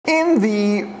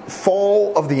During the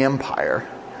fall of the empire,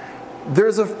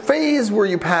 there's a phase where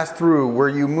you pass through where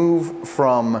you move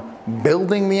from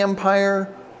building the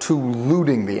empire to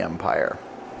looting the empire.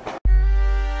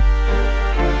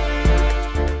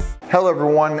 Hello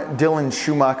everyone, Dylan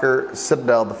Schumacher,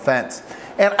 Citadel Defense.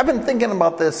 And I've been thinking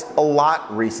about this a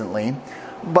lot recently,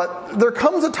 but there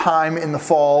comes a time in the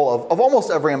fall of almost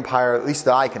every empire, at least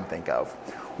that I can think of,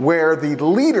 where the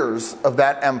leaders of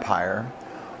that empire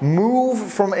move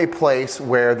from a place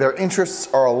where their interests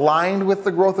are aligned with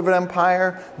the growth of an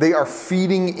empire. They are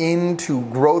feeding in to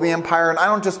grow the empire. And I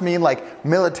don't just mean like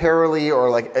militarily or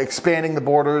like expanding the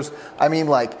borders. I mean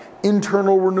like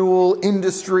internal renewal,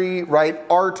 industry, right?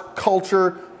 Art,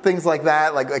 culture, things like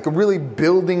that. Like really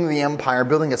building the empire,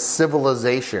 building a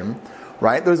civilization,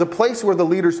 right? There's a place where the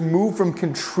leaders move from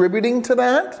contributing to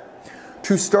that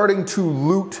to starting to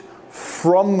loot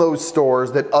from those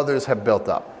stores that others have built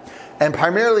up. And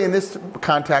primarily in this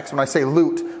context, when I say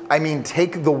loot, I mean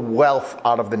take the wealth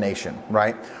out of the nation,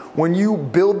 right? When you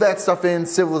build that stuff in,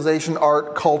 civilization,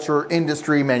 art, culture,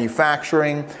 industry,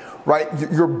 manufacturing, right?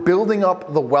 You're building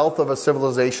up the wealth of a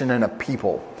civilization and a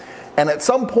people. And at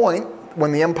some point,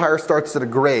 when the empire starts to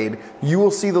degrade, you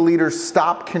will see the leaders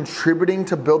stop contributing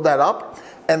to build that up,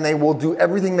 and they will do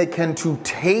everything they can to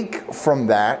take from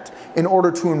that in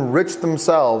order to enrich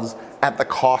themselves at the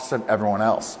cost of everyone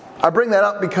else. I bring that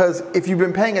up because if you've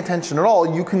been paying attention at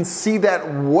all, you can see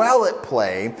that well at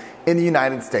play in the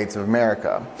United States of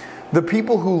America. The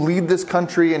people who lead this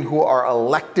country and who are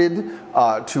elected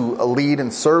to lead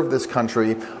and serve this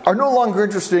country are no longer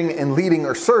interested in leading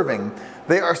or serving.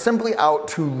 They are simply out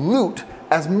to loot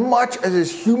as much as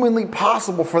is humanly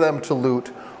possible for them to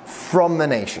loot from the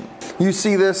nation. You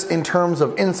see this in terms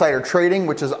of insider trading,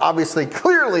 which is obviously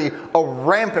clearly a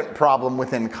rampant problem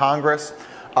within Congress.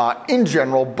 In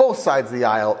general, both sides of the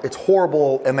aisle, it's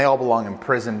horrible and they all belong in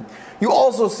prison. You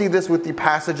also see this with the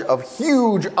passage of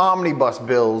huge omnibus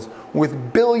bills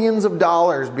with billions of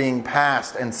dollars being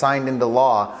passed and signed into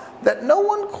law that no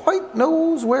one quite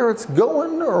knows where it's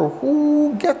going or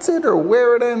who gets it or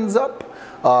where it ends up.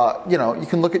 You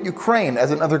can look at Ukraine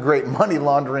as another great money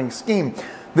laundering scheme.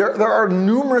 There are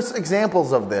numerous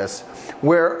examples of this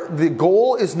where the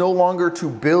goal is no longer to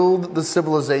build the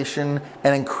civilization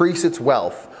and increase its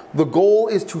wealth. The goal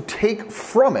is to take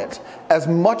from it as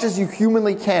much as you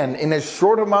humanly can in as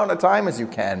short amount of time as you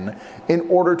can in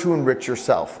order to enrich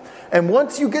yourself. And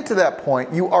once you get to that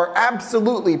point, you are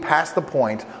absolutely past the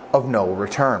point of no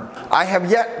return. I have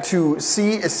yet to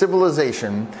see a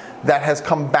civilization that has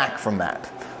come back from that.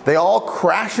 They all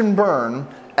crash and burn,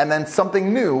 and then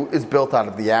something new is built out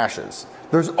of the ashes.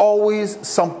 There's always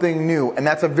something new, and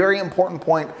that's a very important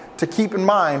point to keep in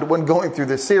mind when going through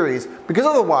this series, because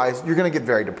otherwise you're going to get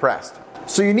very depressed.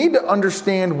 So you need to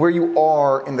understand where you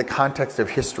are in the context of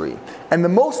history, and the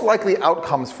most likely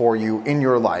outcomes for you in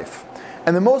your life.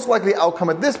 And the most likely outcome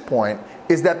at this point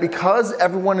is that because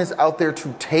everyone is out there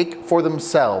to take for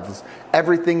themselves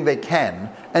everything they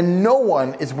can, and no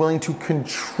one is willing to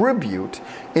contribute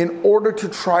in order to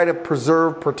try to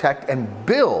preserve, protect, and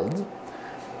build,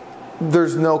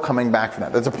 there's no coming back from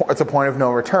that. It's a point of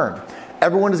no return.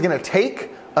 Everyone is going to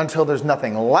take until there's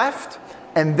nothing left,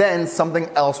 and then something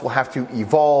else will have to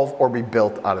evolve or be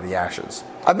built out of the ashes.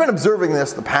 I've been observing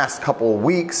this the past couple of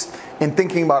weeks in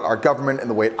thinking about our government and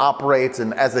the way it operates,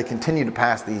 and as they continue to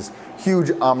pass these huge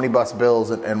omnibus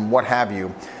bills and what have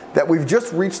you, that we've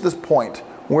just reached this point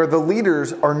where the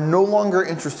leaders are no longer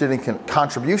interested in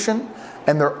contribution,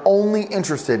 and they're only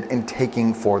interested in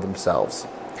taking for themselves.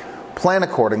 Plan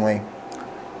accordingly.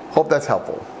 Hope that's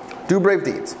helpful. Do brave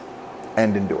deeds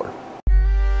and endure.